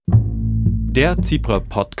Der CIPRA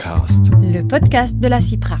Podcast. Le podcast de la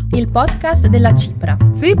CIPRA. Il podcast della CIPRA.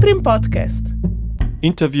 CIPRIM Podcast.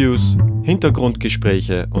 Interviews,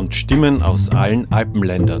 Hintergrundgespräche und Stimmen aus allen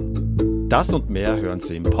Alpenländern. Das und mehr hören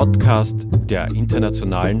Sie im Podcast der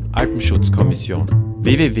Internationalen Alpenschutzkommission.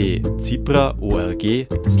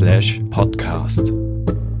 www.cipra.org/podcast.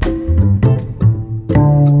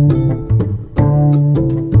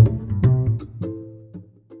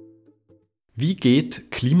 Wie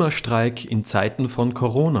geht Klimastreik in Zeiten von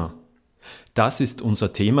Corona? Das ist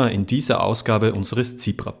unser Thema in dieser Ausgabe unseres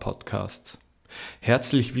CIPRA-Podcasts.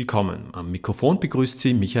 Herzlich willkommen. Am Mikrofon begrüßt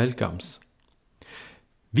Sie Michael Gams.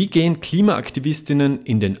 Wie gehen Klimaaktivistinnen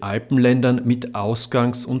in den Alpenländern mit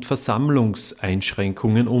Ausgangs- und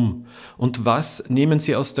Versammlungseinschränkungen um? Und was nehmen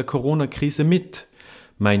sie aus der Corona-Krise mit?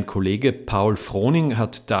 Mein Kollege Paul Froning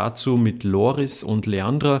hat dazu mit Loris und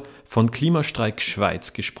Leandra von Klimastreik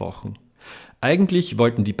Schweiz gesprochen. Eigentlich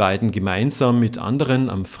wollten die beiden gemeinsam mit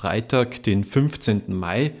anderen am Freitag, den 15.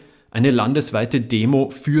 Mai, eine landesweite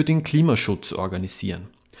Demo für den Klimaschutz organisieren.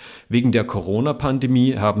 Wegen der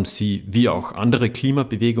Corona-Pandemie haben sie, wie auch andere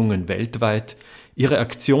Klimabewegungen weltweit, ihre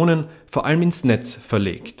Aktionen vor allem ins Netz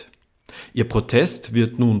verlegt. Ihr Protest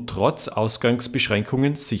wird nun trotz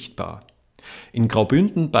Ausgangsbeschränkungen sichtbar. In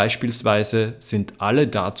Graubünden beispielsweise sind alle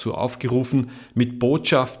dazu aufgerufen, mit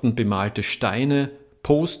Botschaften bemalte Steine,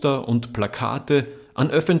 Poster und Plakate an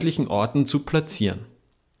öffentlichen Orten zu platzieren.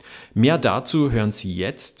 Mehr dazu hören Sie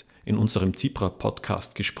jetzt in unserem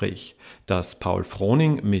CIPRA-Podcast-Gespräch, das Paul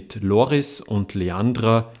Froning mit Loris und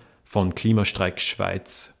Leandra von Klimastreik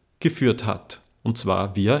Schweiz geführt hat, und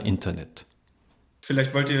zwar via Internet.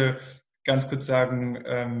 Vielleicht wollt ihr ganz kurz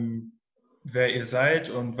sagen, wer ihr seid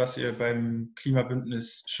und was ihr beim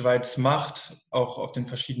Klimabündnis Schweiz macht, auch auf den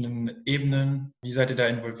verschiedenen Ebenen. Wie seid ihr da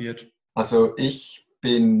involviert? Also ich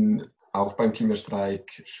bin auch beim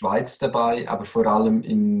Klimastreik Schweiz dabei, aber vor allem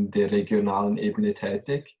in der regionalen Ebene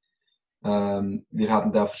tätig. Wir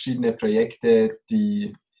haben da verschiedene Projekte,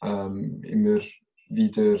 die immer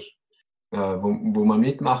wieder, wo man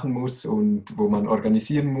mitmachen muss und wo man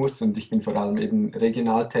organisieren muss. Und ich bin vor allem eben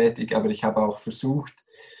regional tätig, aber ich habe auch versucht,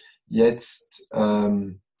 jetzt,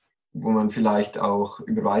 wo man vielleicht auch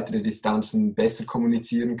über weitere Distanzen besser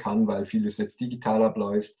kommunizieren kann, weil vieles jetzt digital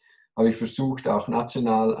abläuft, habe ich versucht, auch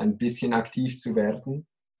national ein bisschen aktiv zu werden.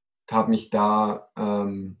 Habe mich da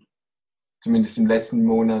zumindest im letzten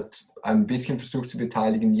Monat ein bisschen versucht zu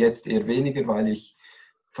beteiligen, jetzt eher weniger, weil ich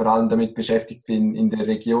vor allem damit beschäftigt bin, in der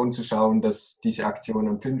Region zu schauen, dass diese Aktion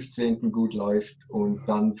am 15. gut läuft, und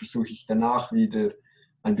dann versuche ich danach wieder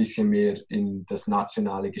ein bisschen mehr in das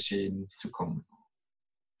nationale Geschehen zu kommen.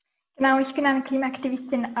 Genau, ich bin eine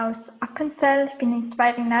Klimaaktivistin aus Appenzell. Ich bin in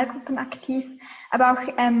 2 Regionalgruppen aktiv, aber auch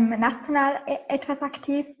national etwas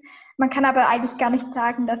aktiv. Man kann aber eigentlich gar nicht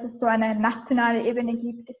sagen, dass es so eine nationale Ebene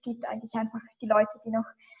gibt. Es gibt eigentlich einfach die Leute, die noch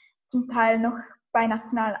zum Teil noch bei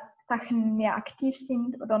nationalen Sachen mehr aktiv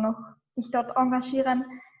sind oder noch sich dort engagieren.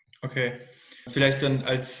 Okay, vielleicht dann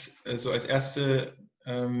als ersten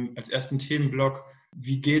Themenblock,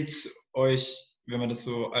 wie geht's euch, wenn man das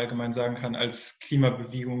so allgemein sagen kann, als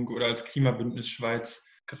Klimabewegung oder als Klimabündnis Schweiz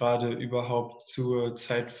gerade überhaupt zur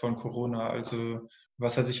Zeit von Corona? Also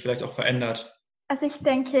was hat sich vielleicht auch verändert? Also ich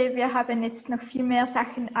denke, wir haben jetzt noch viel mehr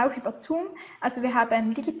Sachen auch über Zoom. Also wir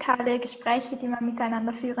haben digitale Gespräche, die wir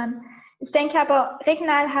miteinander führen. Ich denke aber,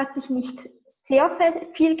 regional hat sich nicht sehr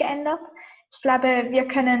viel geändert. Ich glaube, wir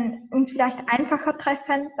können uns vielleicht einfacher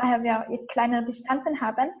treffen, daher wir jetzt kleinere Distanzen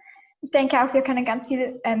haben. Ich denke auch, wir können ganz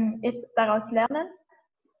viel jetzt daraus lernen.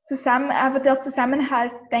 Aber der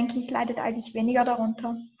Zusammenhalt, denke ich, leidet eigentlich weniger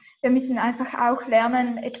darunter. Wir müssen einfach auch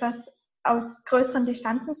lernen, etwas aus größeren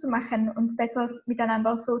Distanzen zu machen und besser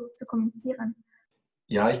miteinander so zu kommunizieren.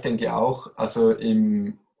 Ja, ich denke auch, also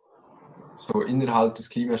innerhalb des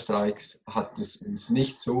Klimastreiks hat es uns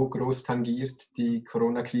nicht so groß tangiert, die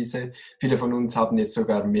Corona-Krise. Viele von uns haben jetzt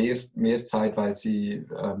sogar mehr Zeit, weil sie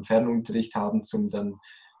Fernunterricht haben, um dann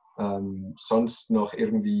sonst noch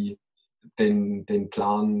irgendwie den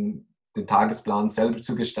Tagesplan selber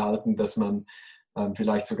zu gestalten, dass man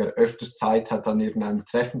vielleicht sogar öfters Zeit hat, an irgendeinem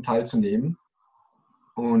Treffen teilzunehmen.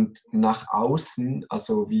 Und nach außen,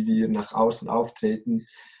 also wie wir nach außen auftreten,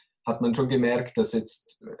 hat man schon gemerkt, dass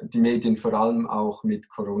jetzt die Medien vor allem auch mit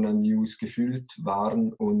Corona-News gefüllt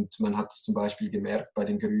waren, und man hat es zum Beispiel gemerkt bei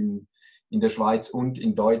den Grünen in der Schweiz und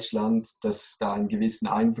in Deutschland, dass es da einen gewissen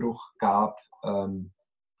Einbruch gab.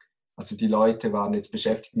 Also die Leute waren jetzt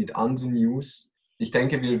beschäftigt mit anderen News. Ich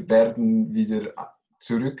denke, wir werden wieder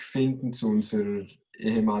zurückfinden zu unserer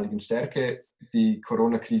ehemaligen Stärke. Die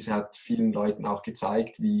Corona-Krise hat vielen Leuten auch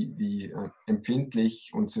gezeigt, wie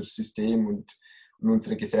empfindlich unser System und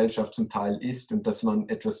unserer Gesellschaft zum Teil ist und dass man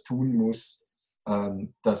etwas tun muss,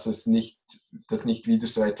 dass nicht wieder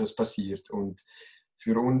so etwas passiert. Und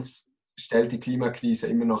für uns stellt die Klimakrise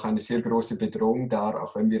immer noch eine sehr große Bedrohung dar,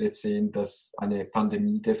 auch wenn wir jetzt sehen, dass eine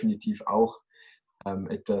Pandemie definitiv auch ein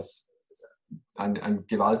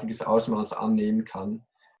gewaltiges Ausmaß annehmen kann.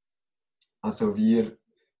 Also wir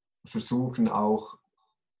versuchen auch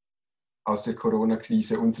aus der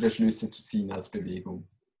Corona-Krise unsere Schlüsse zu ziehen als Bewegung.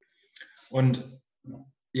 Und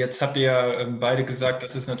jetzt habt ihr ja beide gesagt,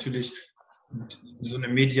 dass es natürlich so eine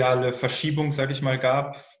mediale Verschiebung, sage ich mal,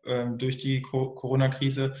 gab durch die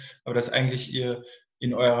Corona-Krise, aber dass eigentlich ihr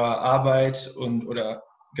in eurer Arbeit und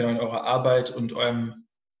eurem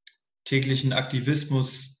täglichen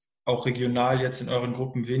Aktivismus auch regional jetzt in euren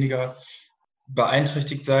Gruppen weniger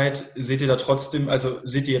beeinträchtigt seid. Seht ihr da trotzdem, also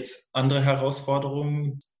seht ihr jetzt andere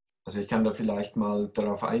Herausforderungen? Also ich kann da vielleicht mal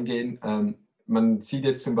darauf eingehen. Man sieht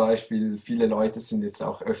jetzt zum Beispiel, viele Leute sind jetzt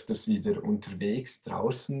auch öfters wieder unterwegs,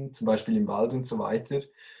 draußen, zum Beispiel im Wald und so weiter.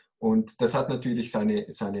 Und das hat natürlich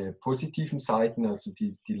seine positiven Seiten. Also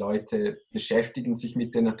die Leute beschäftigen sich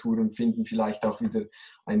mit der Natur und finden vielleicht auch wieder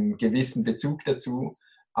einen gewissen Bezug dazu.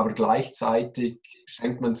 Aber gleichzeitig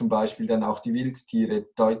schränkt man zum Beispiel dann auch die Wildtiere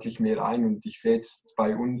deutlich mehr ein. Und ich sehe jetzt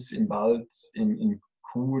bei uns im Wald, in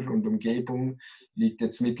Chur und Umgebung, liegt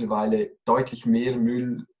jetzt mittlerweile deutlich mehr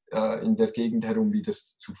Müll in der Gegend herum, wie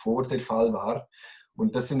das zuvor der Fall war.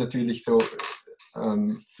 Und das sind natürlich so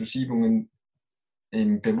Verschiebungen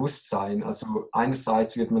im Bewusstsein. Also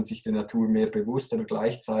einerseits wird man sich der Natur mehr bewusst, aber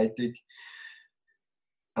gleichzeitig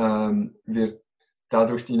wird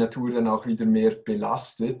dadurch die Natur dann auch wieder mehr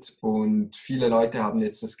belastet. Und viele Leute haben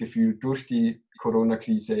jetzt das Gefühl, durch die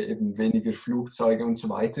Corona-Krise eben weniger Flugzeuge und so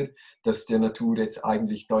weiter, dass der Natur jetzt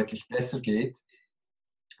eigentlich deutlich besser geht.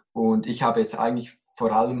 Und ich habe jetzt eigentlich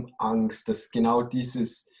vor allem Angst, dass genau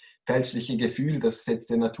dieses fälschliche Gefühl, dass es jetzt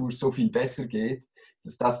der Natur so viel besser geht,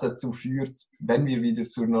 dass das dazu führt, wenn wir wieder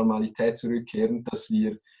zur Normalität zurückkehren, dass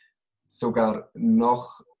wir sogar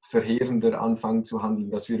noch verheerender anfangen zu handeln,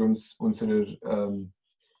 dass wir uns unserer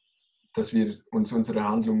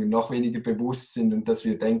Handlungen noch weniger bewusst sind und dass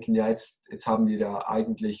wir denken, ja, jetzt haben wir ja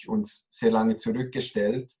eigentlich uns sehr lange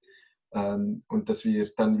zurückgestellt und dass wir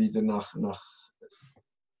dann wieder nach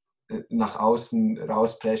außen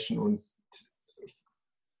rauspreschen und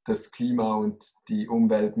das Klima und die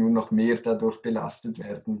Umwelt nur noch mehr dadurch belastet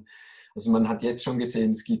werden. Also man hat jetzt schon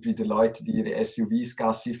gesehen, es gibt wieder Leute, die ihre SUVs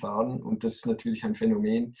Gassi fahren und das ist natürlich ein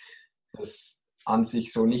Phänomen, das an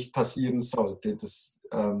sich so nicht passieren sollte. Das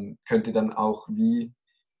könnte dann auch wie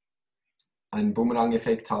einen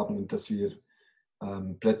Bumerang-Effekt haben und dass wir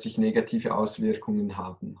plötzlich negative Auswirkungen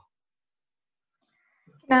haben.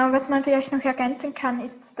 Genau, was man vielleicht noch ergänzen kann,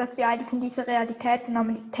 ist, dass wir eigentlich in dieser Realität,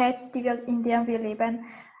 Normalität, in der wir leben,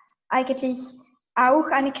 eigentlich auch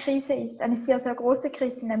eine Krise ist, eine sehr, sehr große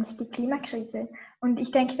Krise, nämlich die Klimakrise. Und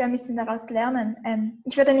ich denke, wir müssen daraus lernen.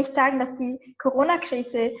 Ich würde nicht sagen, dass die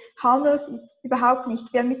Corona-Krise harmlos ist, überhaupt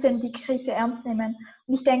nicht. Wir müssen die Krise ernst nehmen.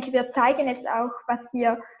 Und ich denke, wir zeigen jetzt auch, was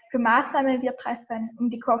für Maßnahmen wir treffen, um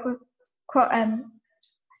die Kurve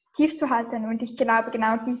tief zu halten. Und ich glaube,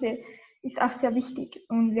 genau diese ist auch sehr wichtig.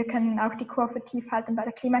 Und wir können auch die Kurve tief halten bei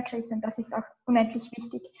der Klimakrise. Und das ist auch unendlich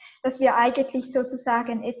wichtig, dass wir eigentlich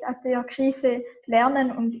sozusagen jetzt aus der Krise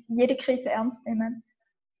lernen und jede Krise ernst nehmen.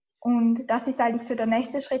 Und das ist eigentlich so der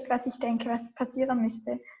nächste Schritt, was ich denke, was passieren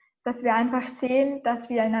müsste. Dass wir einfach sehen, dass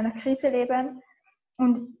wir in einer Krise leben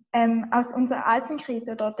und aus unserer alten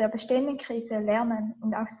Krise oder der bestehenden Krise lernen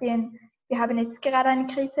und auch sehen, wir haben jetzt gerade eine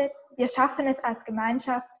Krise, wir schaffen es als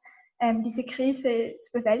Gemeinschaft, diese Krise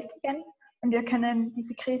zu bewältigen und wir können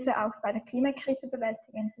diese Krise auch bei der Klimakrise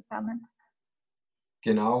bewältigen zusammen.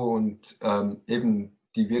 Genau, und eben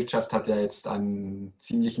die Wirtschaft hat ja jetzt einen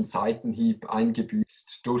ziemlichen Seitenhieb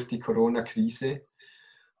eingebüßt durch die Corona-Krise.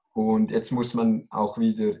 Und jetzt muss man auch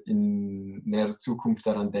wieder in näherer Zukunft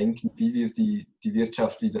daran denken, wie wir die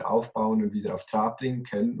Wirtschaft wieder aufbauen und wieder auf Trab bringen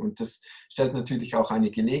können. Und das stellt natürlich auch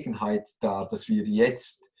eine Gelegenheit dar, dass wir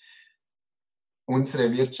jetzt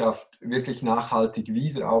unsere Wirtschaft wirklich nachhaltig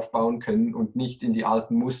wieder aufbauen können und nicht in die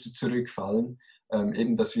alten Muster zurückfallen.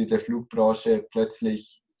 Eben, dass wir der Flugbranche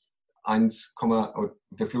plötzlich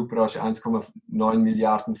 1,9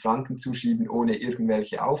 Milliarden Franken zuschieben, ohne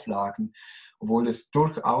irgendwelche Auflagen, obwohl es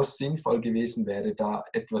durchaus sinnvoll gewesen wäre, da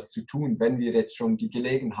etwas zu tun, wenn wir jetzt schon die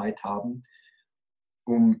Gelegenheit haben,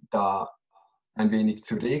 um da ein wenig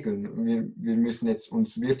zu regeln. Wir müssen jetzt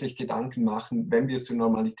uns wirklich Gedanken machen, wenn wir zur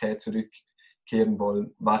Normalität zurückkehren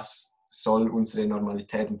wollen, was soll unsere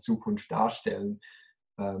Normalität in Zukunft darstellen?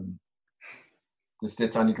 Das ist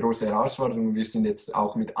jetzt eine große Herausforderung. Wir sind jetzt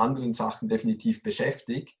auch mit anderen Sachen definitiv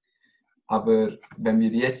beschäftigt. Aber wenn wir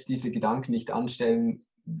jetzt diese Gedanken nicht anstellen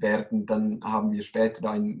werden, dann haben wir später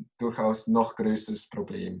ein durchaus noch größeres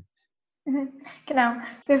Problem. Genau.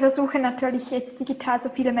 Wir versuchen natürlich jetzt digital so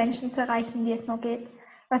viele Menschen zu erreichen, wie es nur geht,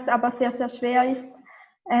 was aber sehr, sehr schwer ist.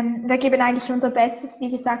 Wir geben eigentlich unser Bestes.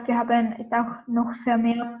 Wie gesagt, wir haben jetzt auch noch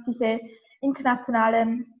vermehrt diese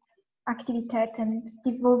internationalen Aktivitäten,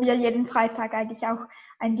 wo wir jeden Freitag eigentlich auch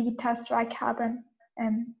einen Digital-Strike haben.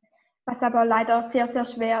 Was aber leider sehr, sehr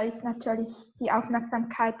schwer ist, natürlich die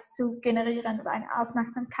Aufmerksamkeit zu generieren oder eine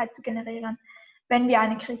Aufmerksamkeit zu generieren, wenn wir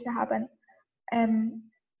eine Krise haben.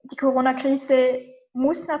 Die Corona-Krise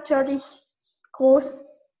muss natürlich groß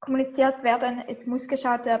kommuniziert werden. Es muss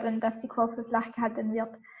geschaut werden, dass die Kurve flach gehalten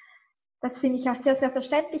wird. Das finde ich auch sehr, sehr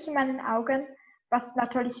verständlich in meinen Augen. Was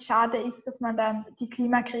natürlich schade ist, dass man dann die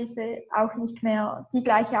Klimakrise auch nicht mehr die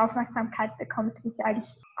gleiche Aufmerksamkeit bekommt, wie sie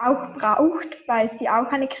eigentlich auch braucht, weil sie auch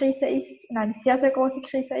eine Krise ist und eine sehr, sehr große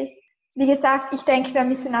Krise ist. Wie gesagt, ich denke, wir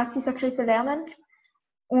müssen aus dieser Krise lernen.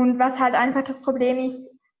 Und was halt einfach das Problem ist,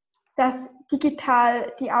 dass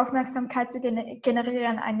digital die Aufmerksamkeit zu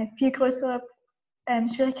generieren eine viel größere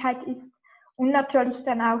Schwierigkeit ist und natürlich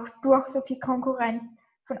dann auch durch so viel Konkurrenz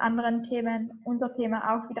von anderen Themen unser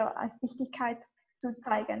Thema auch wieder als Wichtigkeit zu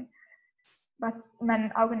zeigen, was in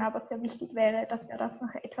meinen Augen aber sehr wichtig wäre, dass wir das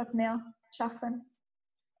noch etwas mehr schaffen.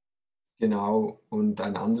 Genau, und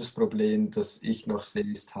ein anderes Problem, das ich noch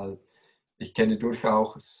sehe, ist halt, ich kenne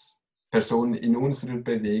durchaus Personen in unserer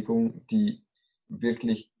Bewegung, die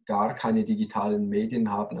wirklich gar keine digitalen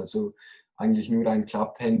Medien haben, also eigentlich nur ein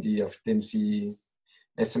Klapphandy, auf dem sie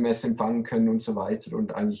SMS empfangen können und so weiter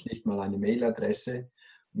und eigentlich nicht mal eine Mailadresse.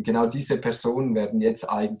 Und genau diese Personen werden jetzt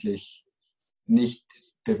eigentlich nicht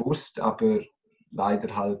bewusst, aber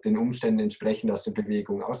leider halt den Umständen entsprechend aus der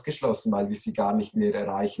Bewegung ausgeschlossen, weil wir sie gar nicht mehr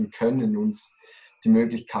erreichen können, uns die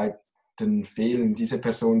Möglichkeiten fehlen, diese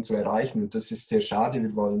Person zu erreichen. Und das ist sehr schade.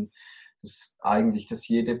 Wir wollen dass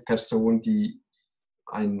jede Person, die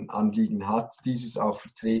ein Anliegen hat, dieses auch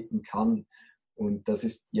vertreten kann. Und das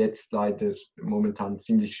ist jetzt leider momentan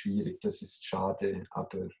ziemlich schwierig. Das ist schade,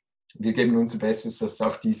 aber wir geben unser Bestes, dass es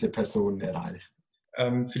auch diese Person erreicht.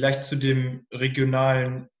 Vielleicht zu dem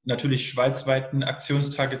regionalen, natürlich schweizweiten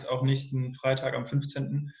Aktionstag, jetzt auch nächsten Freitag am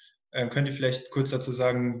 15. Könnt ihr vielleicht kurz dazu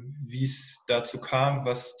sagen, wie es dazu kam,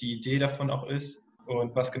 was die Idee davon auch ist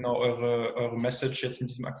und was genau eure Message jetzt mit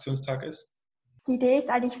diesem Aktionstag ist? Die Idee ist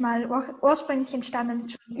eigentlich mal ursprünglich entstanden,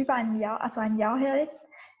 schon über ein Jahr, also ein Jahr her jetzt,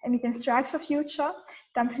 mit dem Strike for Future,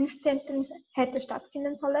 der am 15. hätte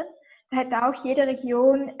stattfinden sollen. Da hätte auch jede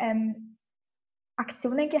Region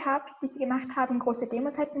Aktionen gehabt, die sie gemacht haben, große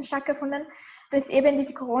Demos hätten stattgefunden. Da ist eben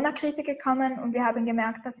diese Corona-Krise gekommen und wir haben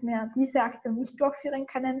gemerkt, dass wir diese Aktion nicht durchführen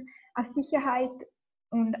können, aus Sicherheit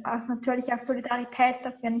und aus natürlich auch Solidarität,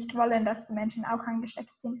 dass wir nicht wollen, dass die Menschen auch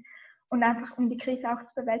angesteckt sind und einfach um die Krise auch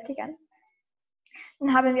zu bewältigen.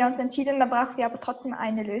 Dann haben wir uns entschieden, da brauchen wir aber trotzdem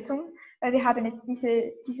eine Lösung, weil wir haben jetzt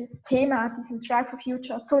dieses Thema, dieses Strike for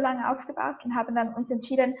Future so lange aufgebaut und haben dann uns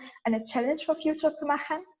entschieden, eine Challenge for Future zu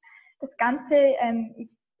machen. Das Ganze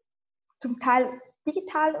ist zum Teil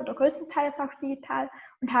digital oder größtenteils auch digital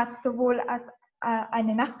und hat sowohl als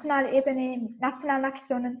eine nationale Ebene mit nationalen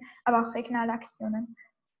Aktionen, aber auch regionale Aktionen.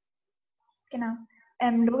 Genau.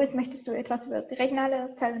 Loris, möchtest du etwas über die regionale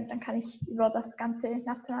erzählen? Dann kann ich über das ganze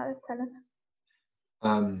nationale erzählen.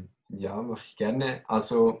 Ja, mache ich gerne.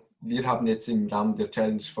 Also wir haben jetzt im Rahmen der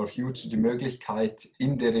Challenge for Future die Möglichkeit,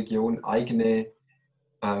 in der Region eigene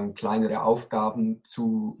kleinere Aufgaben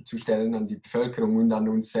zu stellen an die Bevölkerung und an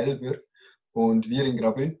uns selber. Und wir in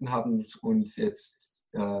Graubünden haben uns jetzt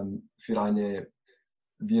für eine,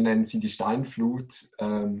 wir nennen sie die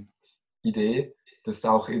Steinflut-Idee, das ist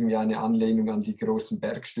auch irgendwie eine Anlehnung an die großen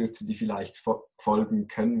Bergstürze, die vielleicht folgen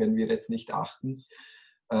können, wenn wir jetzt nicht achten.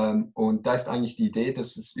 Und da ist eigentlich die Idee,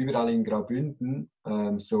 dass es überall in Graubünden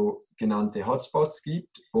so genannte Hotspots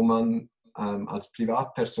gibt, wo man als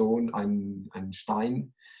Privatperson einen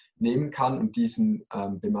Stein nehmen kann und diesen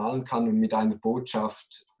bemalen kann und mit einer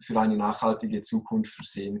Botschaft für eine nachhaltige Zukunft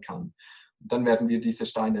versehen kann. Und dann werden wir diese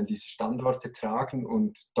Steine an diese Standorte tragen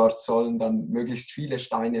und dort sollen dann möglichst viele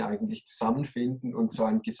Steine eigentlich zusammenfinden und so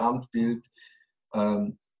ein Gesamtbild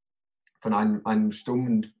von einem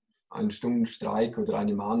stummen Streik oder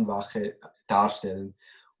eine Mahnwache darstellen.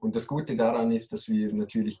 Und das Gute daran ist, dass wir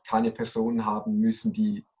natürlich keine Personen haben müssen,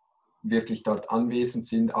 die wirklich dort anwesend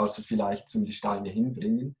sind, außer vielleicht zum die Steine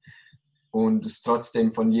hinbringen und es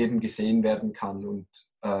trotzdem von jedem gesehen werden kann. Und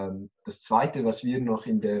das Zweite, was wir noch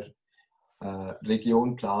in der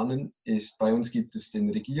Region planen, ist, bei uns gibt es den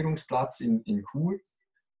Regierungsplatz in Chur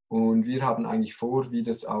und wir haben eigentlich vor, wie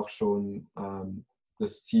das auch schon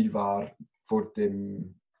das Ziel war vor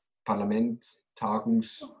dem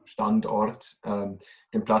Parlamentstagungsstandort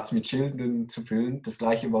den Platz mit Schildern zu füllen. Das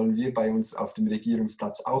Gleiche wollen wir bei uns auf dem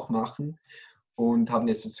Regierungsplatz auch machen und haben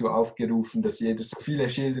jetzt dazu aufgerufen, dass jeder so viele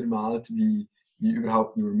Schilder malt, wie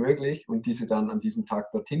überhaupt nur möglich und diese dann an diesem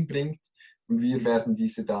Tag dorthin bringt. Und wir werden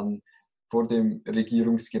diese dann vor dem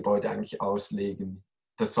Regierungsgebäude eigentlich auslegen.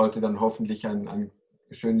 Das sollte dann hoffentlich ein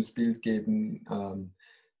schönes Bild geben,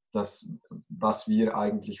 was wir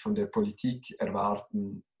eigentlich von der Politik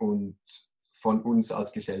erwarten und von uns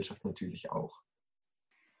als Gesellschaft natürlich auch.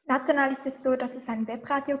 National ist es so, dass es ein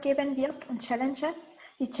Webradio geben wird und Challenges.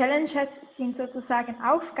 Die Challenges sind sozusagen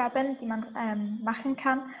Aufgaben, die man machen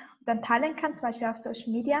kann und dann teilen kann, zum Beispiel auf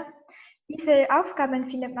Social Media. Diese Aufgaben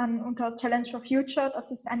findet man unter Challenge for Future.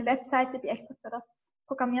 Das ist eine Webseite, die extra für das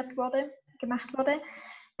gemacht wurde.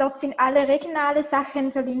 Dort sind alle regionale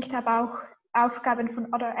Sachen verlinkt, aber auch Aufgaben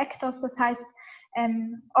von Other Actors, das heißt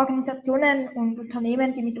Organisationen und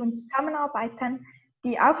Unternehmen, die mit uns zusammenarbeiten,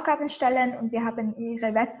 die Aufgaben stellen und wir haben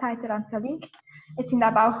ihre Webseite dann verlinkt. Es sind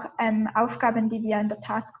aber auch Aufgaben, die wir in der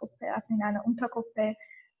Taskgruppe, also in einer Untergruppe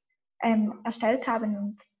erstellt haben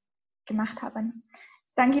und gemacht haben.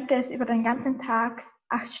 Dann gibt es über den ganzen Tag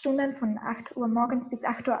 8 Stunden von 8 Uhr morgens bis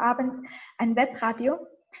 8 Uhr abends ein Webradio.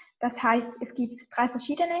 Das heißt, es gibt 3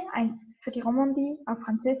 verschiedene, eins für die Romandie auf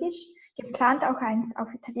Französisch, geplant auch eins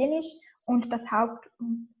auf Italienisch und das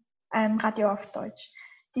Hauptradio auf Deutsch.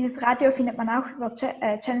 Dieses Radio findet man auch über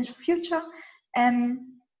Challenge for Future.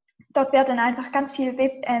 Dort werden einfach ganz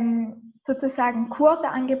viele sozusagen Kurse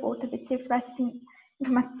angeboten, beziehungsweise sind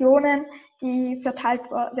Informationen, die verteilt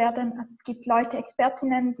werden. Also es gibt Leute,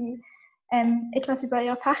 Expertinnen, die etwas über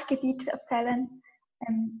ihr Fachgebiet erzählen,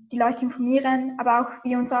 die Leute informieren, aber auch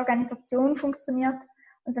wie unsere Organisation funktioniert.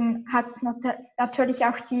 Und dann hat es natürlich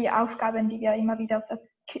auch die Aufgaben, die wir immer wieder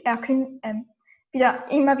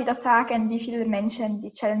sagen, wie viele Menschen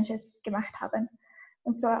die Challenges gemacht haben.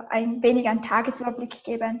 Und so ein wenig einen Tagesüberblick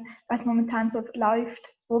geben, was momentan so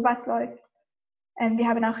läuft, wo was läuft. Wir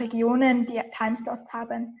haben auch Regionen, die Timeslots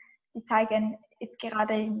haben, die zeigen jetzt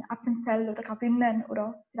gerade in Appenzell oder Graubünden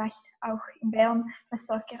oder vielleicht auch in Bern, was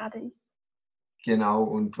dort gerade ist. Genau,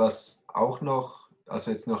 und was auch noch,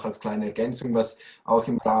 also jetzt noch als kleine Ergänzung, was auch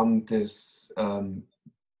im Rahmen des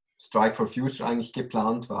Strike for Future eigentlich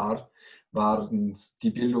geplant war die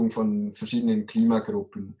Bildung von verschiedenen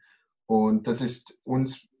Klimagruppen. Und das ist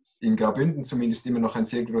uns in Graubünden zumindest immer noch ein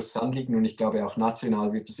sehr großes Anliegen und ich glaube auch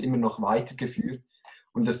national wird es immer noch weitergeführt.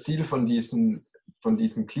 Und das Ziel von diesen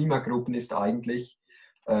Klimagruppen ist eigentlich,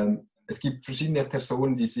 es gibt verschiedene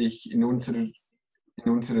Personen, die sich in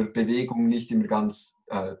unserer Bewegung nicht immer ganz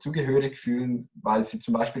zugehörig fühlen, weil sie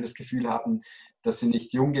zum Beispiel das Gefühl haben, dass sie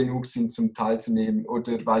nicht jung genug sind, zum teilzunehmen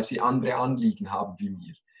oder weil sie andere Anliegen haben wie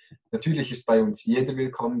wir. Natürlich ist bei uns jeder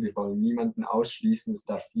willkommen, wir wollen niemanden ausschließen, es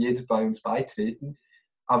darf jeder bei uns beitreten.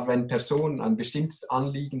 Aber wenn Personen ein bestimmtes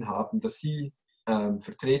Anliegen haben, das sie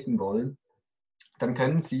vertreten wollen, dann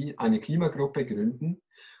können sie eine Klimagruppe gründen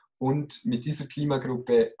und mit dieser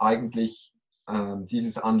Klimagruppe eigentlich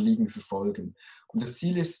dieses Anliegen verfolgen. Und das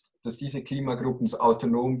Ziel ist, dass diese Klimagruppen so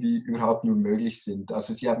autonom wie überhaupt nur möglich sind.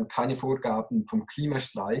 Also sie haben keine Vorgaben vom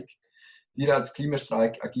Klimastreik. Wir als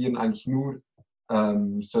Klimastreik agieren eigentlich nur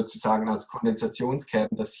sozusagen als Kondensationskern,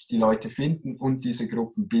 dass sich die Leute finden und diese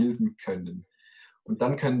Gruppen bilden können. Und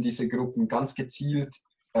dann können diese Gruppen ganz gezielt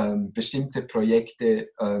bestimmte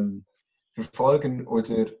Projekte verfolgen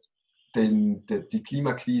oder die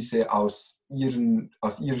Klimakrise aus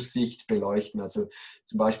ihrer Sicht beleuchten. Also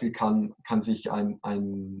zum Beispiel kann sich ein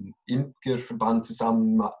Imkerverband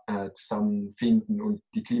zusammenfinden und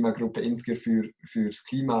die Klimagruppe Imker fürs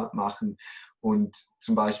Klima machen und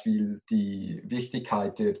zum Beispiel die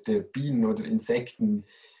Wichtigkeit der Bienen oder Insekten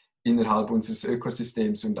innerhalb unseres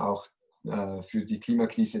Ökosystems und auch für die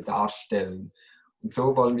Klimakrise darstellen. Und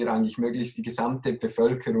so wollen wir eigentlich möglichst die gesamte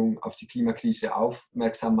Bevölkerung auf die Klimakrise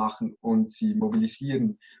aufmerksam machen und sie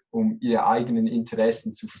mobilisieren, um ihre eigenen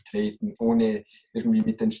Interessen zu vertreten, ohne irgendwie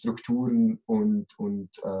mit den Strukturen und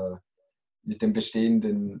mit den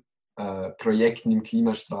bestehenden Projekten im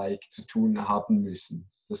Klimastreik zu tun haben müssen.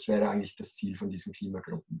 Das wäre eigentlich das Ziel von diesen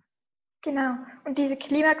Klimagruppen. Genau. Und diese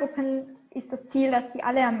Klimagruppen ist das Ziel, dass die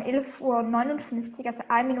alle um 11.59 Uhr, also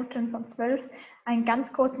 1 Minute von 12, einen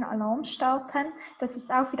ganz großen Alarm starten. Das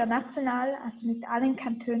ist auch wieder national, also mit allen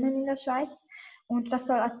Kantonen in der Schweiz. Und das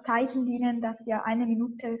soll als Zeichen dienen, dass wir 1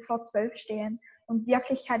 Minute vor 12 stehen und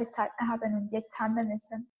wirklich keine Zeit mehr haben und jetzt handeln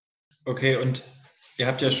müssen. Okay, und ihr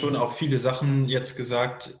habt ja schon auch viele Sachen jetzt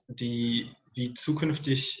gesagt,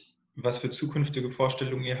 was für zukünftige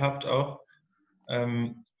Vorstellungen ihr habt auch.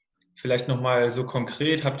 Vielleicht nochmal so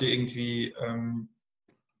konkret, habt ihr irgendwie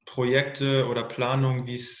Projekte oder Planungen,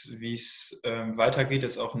 wie es weitergeht,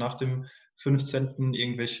 jetzt auch nach dem 15.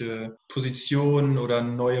 Irgendwelche Positionen oder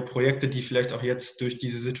neue Projekte, die vielleicht auch jetzt durch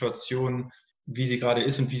diese Situation, wie sie gerade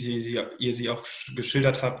ist und wie ihr sie auch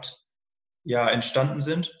geschildert habt, ja, entstanden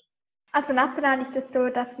sind? Also national ist es so,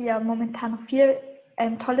 dass wir momentan noch viel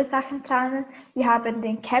tolle Sachen planen. Wir haben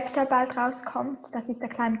den CAP, der bald rauskommt. Das ist der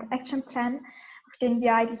Climate Action Plan, auf den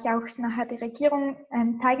wir eigentlich auch nachher die Regierung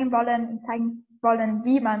zeigen wollen,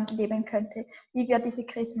 wie man leben könnte, wie wir diese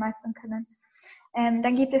Krise meistern können.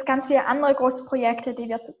 Dann gibt es ganz viele andere große Projekte, die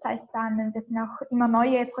wir zurzeit planen. Wir sind auch immer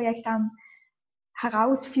neue Projekte am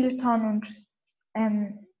herausfiltern und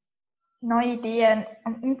neue Ideen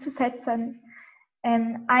umzusetzen.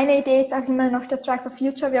 Eine Idee ist auch immer noch das Strike for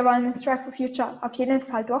Future. Wir wollen das Strike for Future auf jeden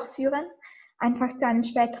Fall durchführen, einfach zu einem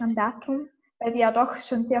späteren Datum, weil wir ja doch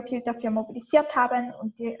schon sehr viel dafür mobilisiert haben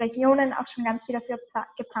und die Regionen auch schon ganz viel dafür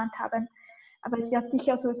geplant haben. Aber es wird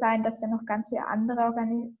sicher so sein, dass wir noch ganz viele andere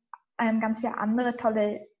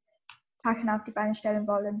tolle Sachen auf die Beine stellen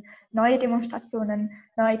wollen. Neue Demonstrationen,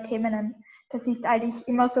 neue Themen. Das ist eigentlich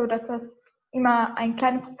immer so, dass das immer ein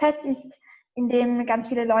kleiner Prozess ist, in dem ganz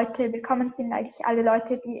viele Leute willkommen sind, eigentlich alle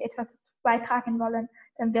Leute, die etwas dazu beitragen wollen.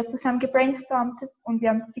 Dann wird zusammen gebrainstormt und wir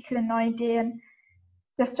entwickeln neue Ideen.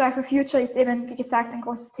 Das Strike for Future ist eben, wie gesagt, ein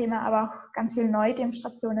großes Thema, aber auch ganz viele neue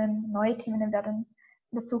Demonstrationen, neue Themen werden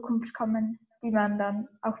in der Zukunft kommen, die man dann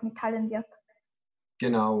auch mitteilen wird.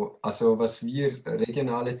 Genau, also was wir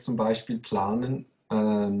regional jetzt zum Beispiel planen,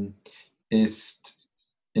 ist,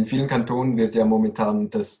 in vielen Kantonen wird ja momentan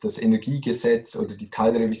das Energiegesetz oder die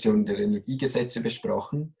Teilrevision der Energiegesetze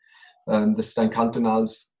besprochen. Das ist ein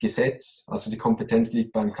kantonales Gesetz, also die Kompetenz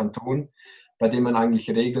liegt beim Kanton, bei dem man eigentlich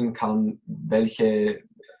regeln kann, welche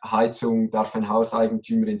Heizung darf ein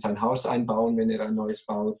Hauseigentümer in sein Haus einbauen, wenn er ein neues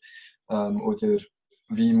baut, oder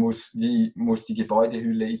wie muss die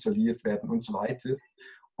Gebäudehülle isoliert werden und so weiter.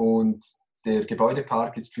 Und der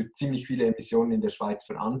Gebäudepark ist für ziemlich viele Emissionen in der Schweiz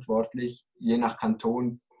verantwortlich, je nach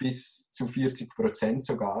Kanton bis zu 40%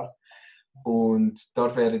 sogar. Und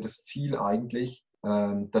dort wäre das Ziel eigentlich,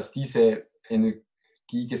 dass diese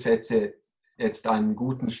Energiegesetze jetzt einen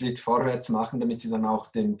guten Schritt vorwärts machen, damit sie dann auch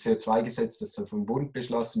dem CO2-Gesetz, das dann vom Bund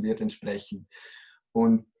beschlossen wird, entsprechen.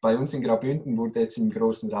 Und bei uns in Graubünden wurde jetzt im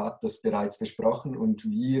Grossen Rat das bereits besprochen und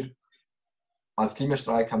wir als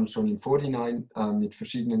Klimastreik haben schon im Vorhinein mit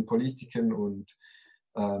verschiedenen Politikern und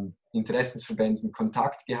Interessensverbänden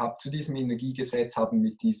Kontakt gehabt zu diesem Energiegesetz, haben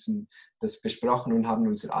mit diesen das besprochen und haben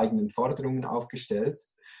unsere eigenen Forderungen aufgestellt.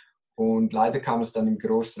 Und leider kam es dann im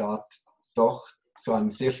Grossrat doch zu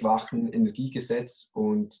einem sehr schwachen Energiegesetz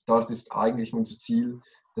und dort ist eigentlich unser Ziel,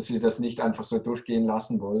 dass wir das nicht einfach so durchgehen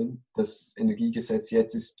lassen wollen. Das Energiegesetz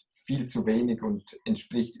jetzt ist viel zu wenig und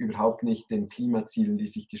entspricht überhaupt nicht den Klimazielen, die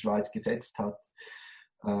sich die Schweiz gesetzt hat.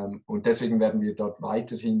 Und deswegen werden wir dort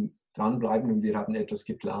weiterhin dranbleiben und wir haben etwas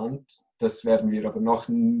geplant. Das werden wir aber noch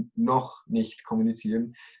nicht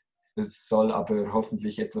kommunizieren. Das soll aber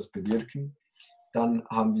hoffentlich etwas bewirken. Dann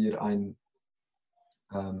haben wir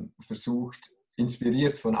versucht,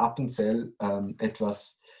 inspiriert von Appenzell,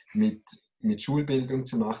 etwas mit Schulbildung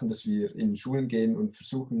zu machen, dass wir in Schulen gehen und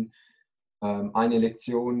versuchen, eine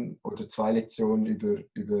Lektion oder 2 Lektionen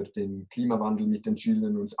über den Klimawandel mit den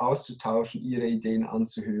Schülern uns auszutauschen, ihre Ideen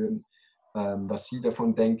anzuhören, was sie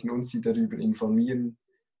davon denken und sie darüber informieren,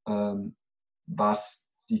 was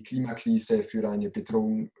die Klimakrise für eine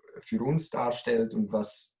Bedrohung für uns darstellt und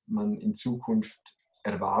was man in Zukunft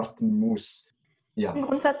erwarten muss. Ja. Im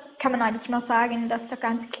Grundsatz kann man eigentlich mal sagen, dass der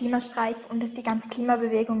ganze Klimastreik und die ganze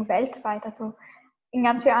Klimabewegung weltweit, also in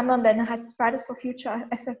ganz vielen anderen Ländern hat Fridays for Future,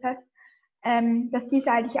 FFF, dass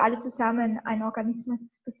diese eigentlich alle zusammen einen Organismus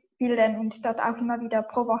bilden und dort auch immer wieder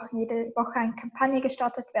jede Woche eine Kampagne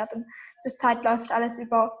gestartet werden. Zurzeit läuft alles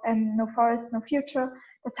über No Forest, No Future.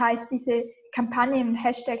 Das heißt, diese Kampagnen und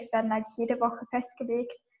Hashtags werden eigentlich jede Woche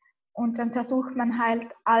festgelegt und dann versucht man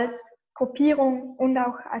halt als Gruppierung und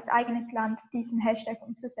auch als eigenes Land diesen Hashtag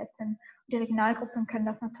umzusetzen. Und die Regionalgruppen können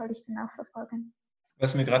das natürlich dann auch verfolgen.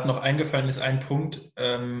 Was mir gerade noch eingefallen ist, ein Punkt,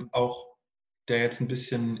 auch der jetzt ein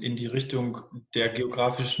bisschen in die Richtung der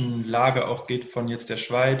geografischen Lage auch geht von jetzt der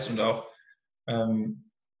Schweiz und auch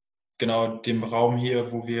genau dem Raum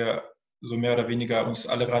hier, wo wir so mehr oder weniger uns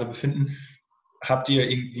alle gerade befinden.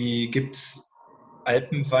 Gibt es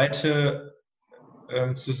alpenweite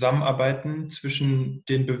Zusammenarbeiten zwischen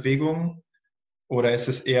den Bewegungen oder ist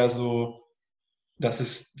es eher so, dass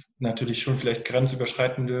es natürlich schon vielleicht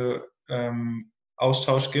grenzüberschreitende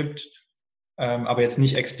Austausch gibt, aber jetzt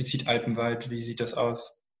nicht explizit alpenweit? Wie sieht das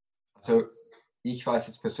aus? Also ich weiß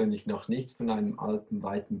jetzt persönlich noch nichts von einem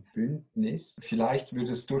alpenweiten Bündnis. Vielleicht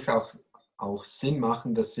würde es durchaus auch Sinn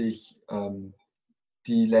machen, dass sich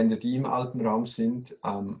die Länder, die im Alpenraum sind,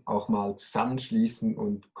 auch mal zusammenschließen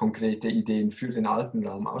und konkrete Ideen für den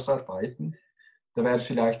Alpenraum ausarbeiten. Da wäre es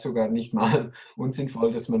vielleicht sogar nicht mal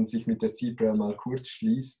unsinnvoll, dass man sich mit der CIPRA mal kurz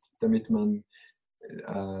schließt, damit man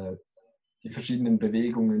die verschiedenen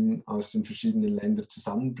Bewegungen aus den verschiedenen Ländern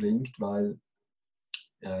zusammenbringt, weil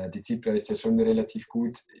die CIPRA ist ja schon relativ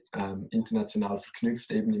gut international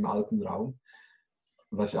verknüpft, eben im Alpenraum,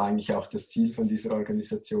 was ja eigentlich auch das Ziel von dieser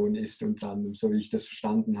Organisation ist, unter anderem, so wie ich das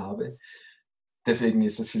verstanden habe. Deswegen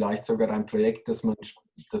ist es vielleicht sogar ein Projekt, das man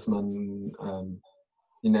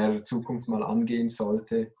in näherer Zukunft mal angehen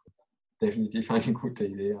sollte. Definitiv eine gute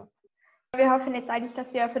Idee, ja. Wir hoffen jetzt eigentlich,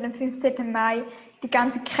 dass wir für den 15. Mai die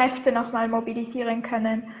ganzen Kräfte nochmal mobilisieren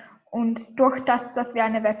können und durch das, dass wir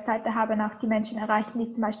eine Webseite haben, auch die Menschen erreichen,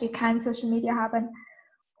 die zum Beispiel kein Social Media haben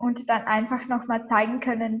und dann einfach nochmal zeigen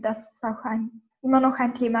können, dass es auch immer noch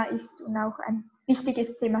ein Thema ist und auch ein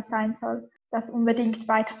wichtiges Thema sein soll, das unbedingt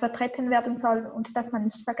weiter vertreten werden soll und das man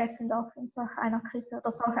nicht vergessen darf in solch einer Krise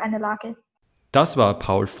oder solch einer Lage. Das war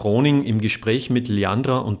Paul Froning im Gespräch mit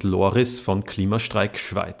Leandra und Loris von Klimastreik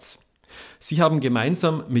Schweiz. Sie haben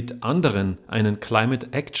gemeinsam mit anderen einen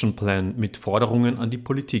Climate Action Plan mit Forderungen an die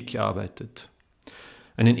Politik erarbeitet.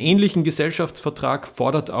 Einen ähnlichen Gesellschaftsvertrag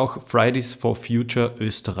fordert auch Fridays for Future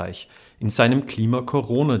Österreich in seinem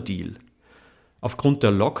Klima-Corona-Deal. Aufgrund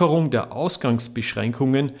der Lockerung der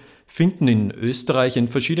Ausgangsbeschränkungen finden in Österreich in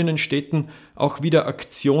verschiedenen Städten auch wieder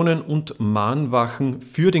Aktionen und Mahnwachen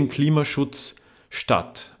für den Klimaschutz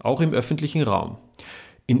statt, auch im öffentlichen Raum.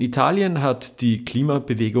 In Italien hat die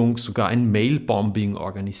Klimabewegung sogar ein Mail-Bombing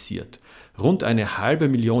organisiert. Rund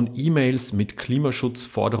 500.000 E-Mails mit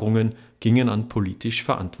Klimaschutzforderungen gingen an politisch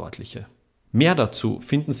Verantwortliche. Mehr dazu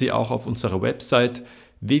finden Sie auch auf unserer Website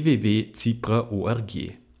www.cipra.org.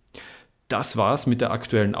 Das war's mit der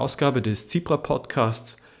aktuellen Ausgabe des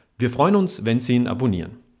CIPRA-Podcasts. Wir freuen uns, wenn Sie ihn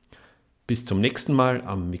abonnieren. Bis zum nächsten Mal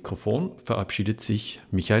am Mikrofon verabschiedet sich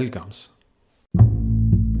Michael Gams.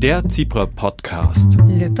 Der CIPRA Podcast.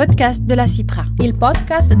 Le podcast de la CIPRA. Il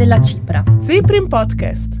podcast della CIPRA. CIPRIM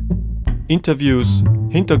Podcast. Interviews,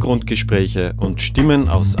 Hintergrundgespräche und Stimmen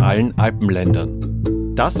aus allen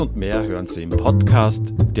Alpenländern. Das und mehr hören Sie im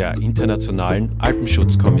Podcast der Internationalen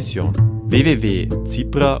Alpenschutzkommission.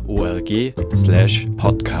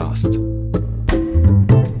 www.cipra.org/podcast